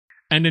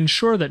and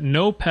ensure that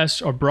no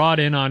pests are brought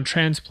in on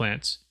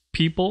transplants,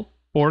 people,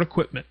 or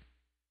equipment.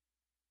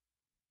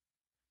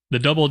 The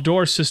double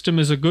door system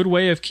is a good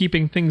way of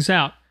keeping things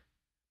out,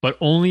 but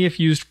only if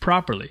used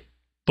properly.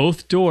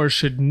 Both doors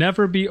should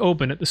never be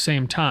open at the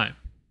same time.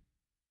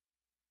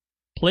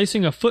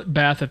 Placing a foot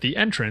bath at the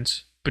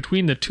entrance,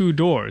 between the two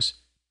doors,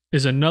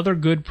 is another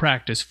good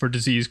practice for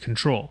disease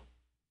control.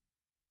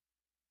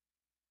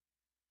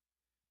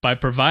 By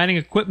providing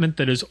equipment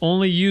that is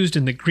only used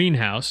in the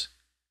greenhouse,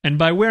 and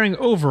by wearing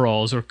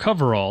overalls or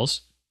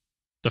coveralls,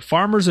 the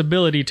farmer's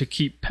ability to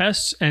keep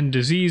pests and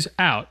disease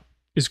out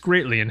is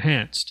greatly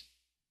enhanced.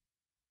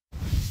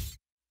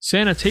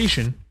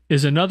 Sanitation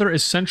is another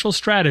essential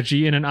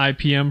strategy in an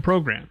IPM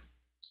program.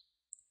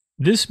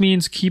 This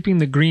means keeping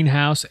the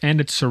greenhouse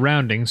and its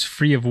surroundings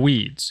free of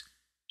weeds,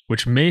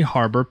 which may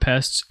harbor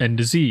pests and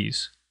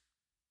disease.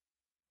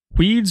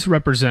 Weeds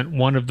represent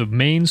one of the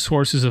main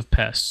sources of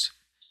pests,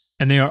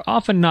 and they are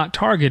often not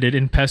targeted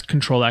in pest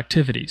control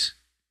activities.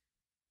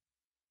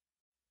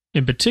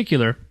 In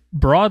particular,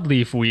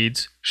 broadleaf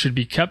weeds should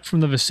be kept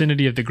from the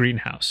vicinity of the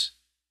greenhouse.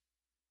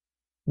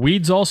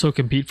 Weeds also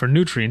compete for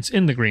nutrients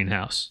in the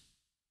greenhouse.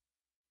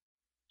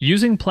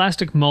 Using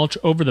plastic mulch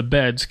over the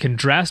beds can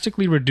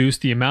drastically reduce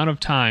the amount of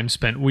time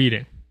spent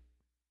weeding.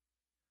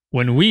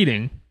 When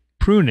weeding,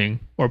 pruning,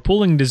 or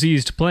pulling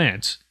diseased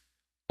plants,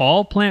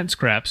 all plant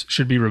scraps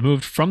should be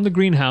removed from the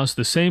greenhouse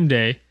the same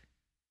day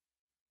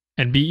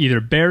and be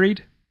either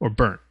buried or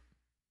burnt.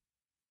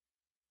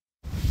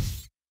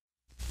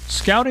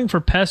 Scouting for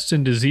pests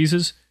and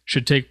diseases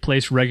should take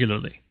place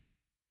regularly.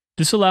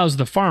 This allows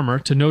the farmer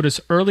to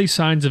notice early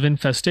signs of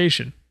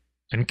infestation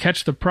and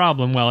catch the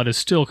problem while it is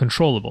still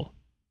controllable.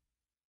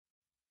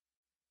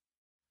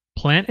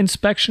 Plant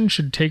inspection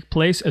should take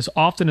place as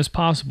often as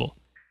possible,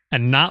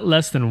 and not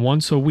less than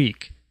once a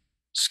week.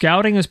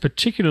 Scouting is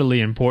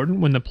particularly important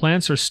when the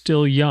plants are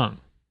still young.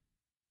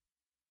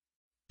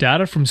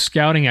 Data from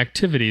scouting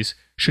activities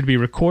should be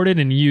recorded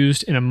and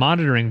used in a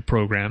monitoring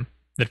program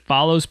that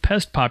follows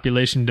pest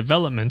population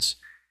developments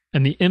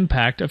and the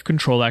impact of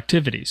control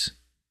activities.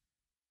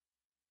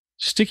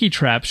 Sticky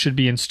traps should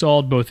be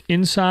installed both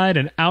inside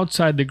and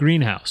outside the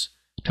greenhouse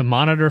to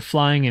monitor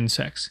flying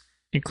insects,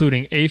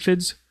 including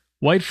aphids,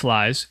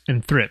 whiteflies,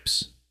 and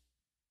thrips.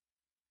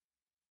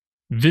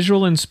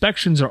 Visual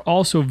inspections are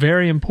also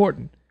very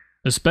important,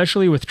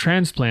 especially with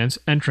transplants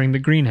entering the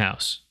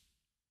greenhouse.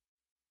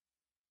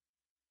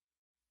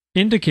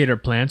 Indicator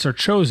plants are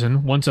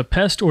chosen once a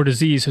pest or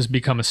disease has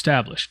become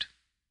established.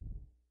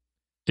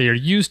 They are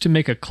used to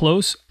make a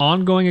close,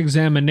 ongoing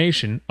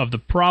examination of the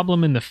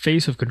problem in the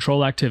face of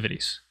control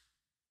activities.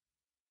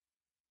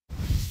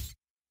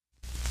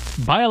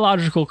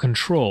 Biological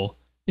control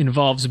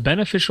involves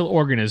beneficial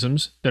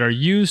organisms that are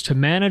used to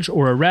manage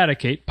or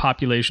eradicate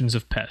populations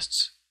of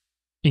pests.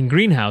 In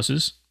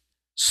greenhouses,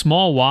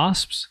 small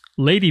wasps,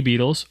 lady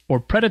beetles, or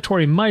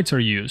predatory mites are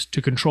used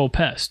to control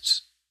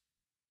pests.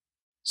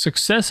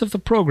 Success of the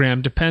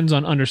program depends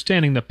on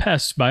understanding the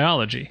pest's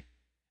biology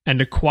and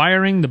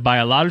acquiring the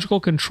biological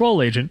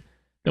control agent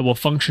that will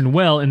function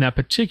well in that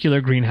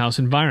particular greenhouse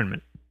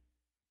environment.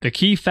 The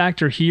key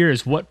factor here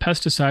is what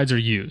pesticides are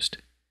used.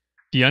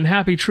 The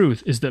unhappy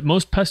truth is that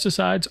most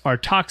pesticides are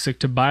toxic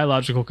to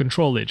biological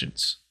control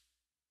agents.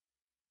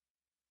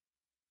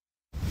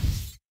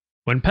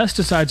 When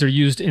pesticides are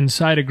used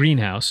inside a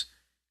greenhouse,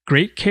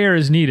 great care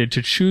is needed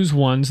to choose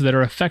ones that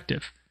are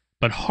effective,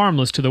 but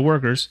harmless to the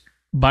workers,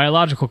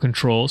 biological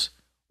controls,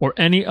 or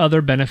any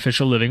other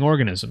beneficial living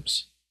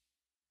organisms.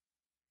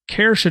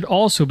 Care should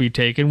also be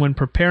taken when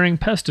preparing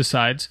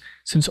pesticides,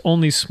 since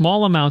only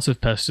small amounts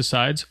of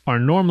pesticides are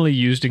normally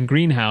used in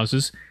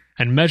greenhouses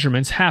and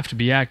measurements have to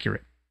be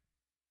accurate.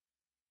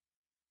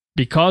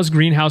 Because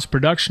greenhouse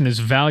production is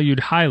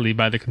valued highly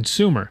by the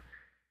consumer,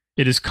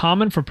 it is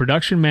common for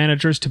production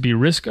managers to be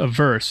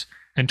risk-averse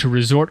and to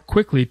resort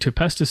quickly to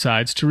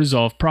pesticides to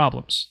resolve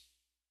problems.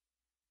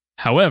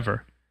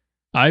 However,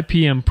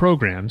 IPM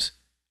programs,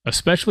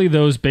 especially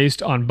those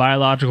based on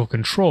biological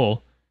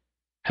control,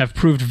 have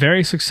proved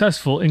very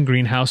successful in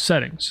greenhouse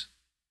settings.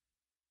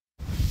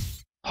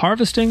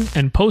 Harvesting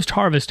and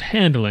post-harvest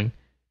handling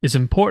is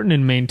important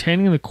in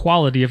maintaining the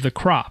quality of the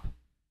crop.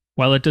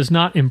 While it does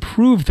not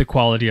improve the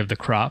quality of the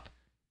crop,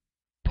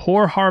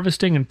 poor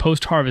harvesting and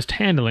post-harvest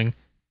handling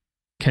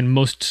can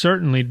most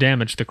certainly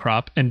damage the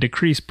crop and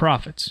decrease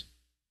profits.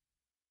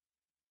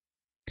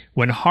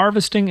 When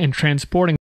harvesting and transporting